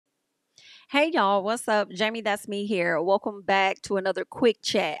Hey y'all, what's up? Jamie, that's me here. Welcome back to another quick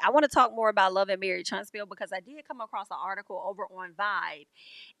chat. I want to talk more about Love and Marriage Huntsville because I did come across an article over on Vibe,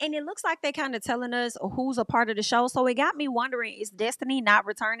 and it looks like they kind of telling us who's a part of the show. So it got me wondering, is Destiny not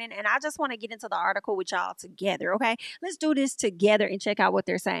returning? And I just want to get into the article with y'all together, okay? Let's do this together and check out what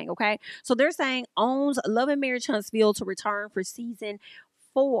they're saying, okay? So they're saying owns Love and Marriage Huntsville to return for season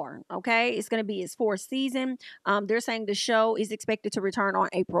 4. Okay, it's going to be its 4th season. They're saying the show is expected to return on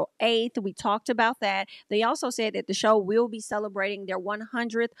April 8th. We talked about that. They also said that the show will be celebrating their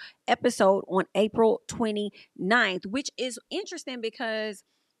 100th episode on April 29th, which is interesting because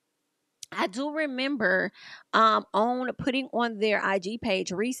I do remember on putting on their IG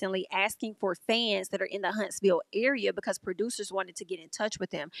page recently asking for fans that are in the Huntsville area because producers wanted to get in touch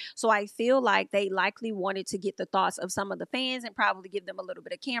with them. So I feel like they likely wanted to get the thoughts of some of the fans and probably give them a little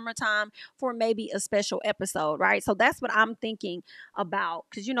bit of camera time for maybe a special episode, right? So that's what I'm thinking about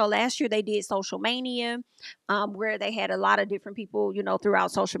because, last year they did Social Mania where they had a lot of different people,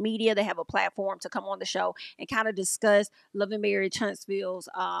 throughout social media. They have a platform to come on the show and kind of discuss Love and Marriage Huntsville's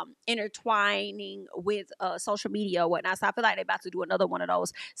intertwining with social media or whatnot. So I feel like they're about to do another one of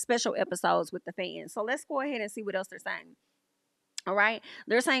those special episodes with the fans. So let's go ahead and see what else they're saying. All right.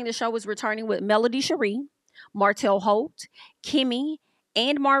 They're saying the show is returning with Melody Cherie, Martell Holt, Kimmy,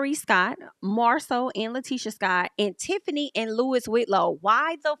 and Maurice Scott, Marceau and Letitia Scott, and Tiffany and Louis Whitlow.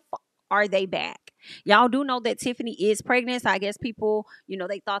 Why the are they back? Y'all do know that Tiffany is pregnant. So I guess people,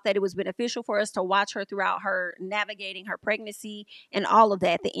 they thought that it was beneficial for us to watch her throughout her navigating her pregnancy and all of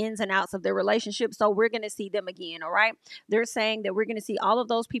that, the ins and outs of their relationship. So we're going to see them again. All right. They're saying that we're going to see all of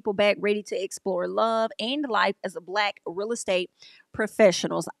those people back ready to explore love and life as a Black real estate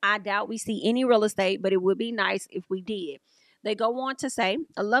professionals. I doubt we see any real estate, but it would be nice if we did. They go on to say,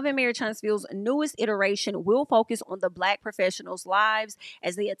 Love and Marriage Huntsville's newest iteration will focus on the Black professionals' lives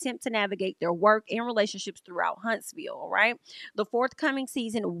as they attempt to navigate their work and relationships throughout Huntsville, all right? The forthcoming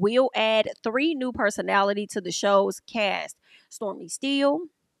season will add 3 new personality to the show's cast. Stormy Steele,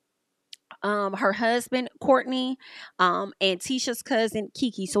 her husband Courtney, and Tisha's cousin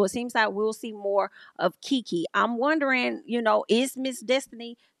Kiki. So it seems like we'll see more of Kiki. I'm wondering, is Miss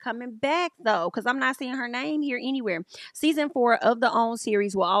Destiny coming back though? Because I'm not seeing her name here anywhere. Season 4 of the OWN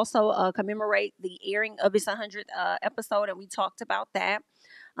series will also commemorate the airing of its 100th episode, and we talked about that.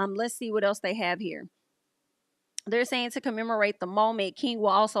 Let's see what else they have here. They're saying to commemorate the moment, King will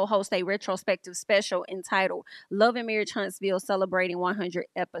also host a retrospective special entitled Love and Marriage Huntsville celebrating 100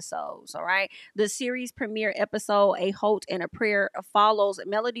 episodes. All right. The series premiere episode, A Halt and a Prayer, follows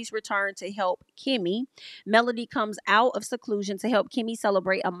Melody's return to help Kimmy. Melody comes out of seclusion to help Kimmy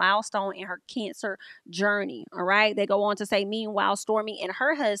celebrate a milestone in her cancer journey. All right. They go on to say, meanwhile, Stormy and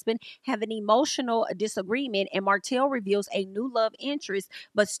her husband have an emotional disagreement, and Martell reveals a new love interest,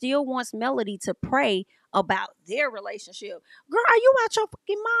 but still wants Melody to pray about their relationship. Girl, are you out your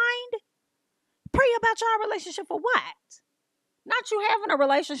fucking mind? Pray about your relationship for what? Not you having a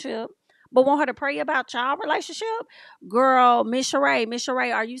relationship, but want her to pray about y'all relationship? Girl, Miss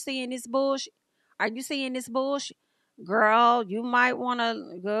Sheree, are you seeing this bullshit? Are you seeing this bullshit? Girl, you might want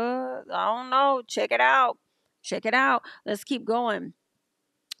to, I don't know, check it out. Check it out. Let's keep going.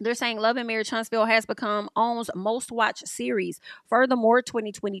 They're saying Love and Marriage Huntsville has become OWN's most watched series. Furthermore,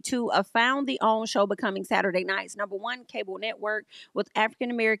 2022 found the OWN show becoming Saturday night's #1 cable network with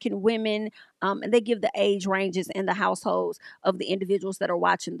African-American women. And they give the age ranges and the households of the individuals that are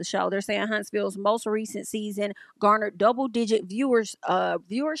watching the show. They're saying Huntsville's most recent season garnered double-digit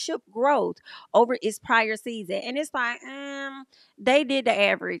viewership growth over its prior season. And it's like, they did the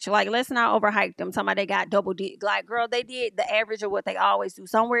average. Like, let's not overhype them. Talking about they got double digit. Like, girl, they did the average of what they always do,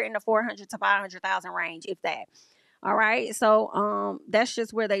 somewhere in the 400 to 500,000 range, if that. All right, so that's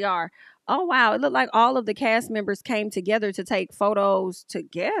just where they are. Oh wow, it looked like all of the cast members came together to take photos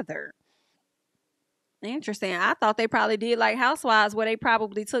together. Interesting. I thought they probably did like Housewives, where they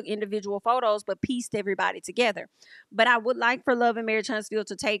probably took individual photos but pieced everybody together. But I would like for Love and Marriage Huntsville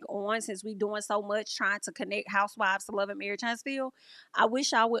to take on, since we're doing so much trying to connect Housewives to Love and Marriage Huntsville, I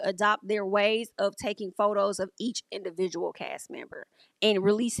wish I would adopt their ways of taking photos of each individual cast member and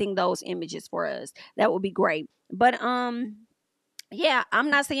releasing those images for us. That would be great. But yeah, I'm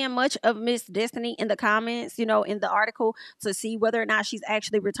not seeing much of Miss Destiny in the comments, in the article to see whether or not she's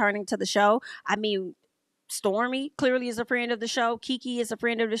actually returning to the show. I mean, Stormy clearly is a friend of the show. Kiki is a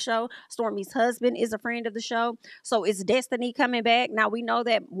friend of the show. Stormy's husband is a friend of the show. So is Destiny coming back? Now, we know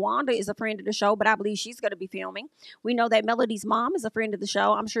that Wanda is a friend of the show, but I believe she's going to be filming. We know that Melody's mom is a friend of the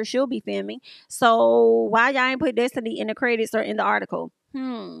show. I'm sure she'll be filming. So why y'all ain't put Destiny in the credits or in the article?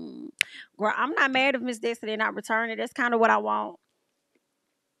 Girl, I'm not mad if Miss Destiny not returning. That's kind of what I want.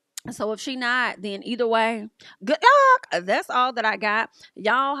 So if she not, then either way, good luck. That's all that I got.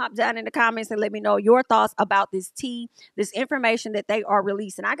 Y'all hop down in the comments and let me know your thoughts about this tea, this information that they are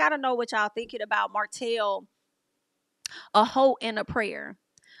releasing. I gotta know what y'all thinking about Martell, a hope and a prayer.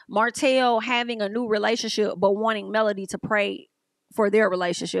 Martell having a new relationship but wanting Melody to pray for their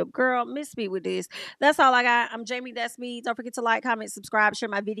relationship. Girl, miss me with this. That's all I got. I'm Jamie. That's me. Don't forget to like, comment, subscribe, share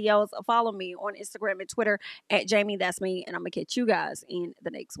my videos. Follow me on Instagram and Twitter at Jamie. That's me. And I'm going to catch you guys in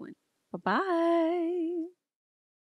the next one. Bye-bye.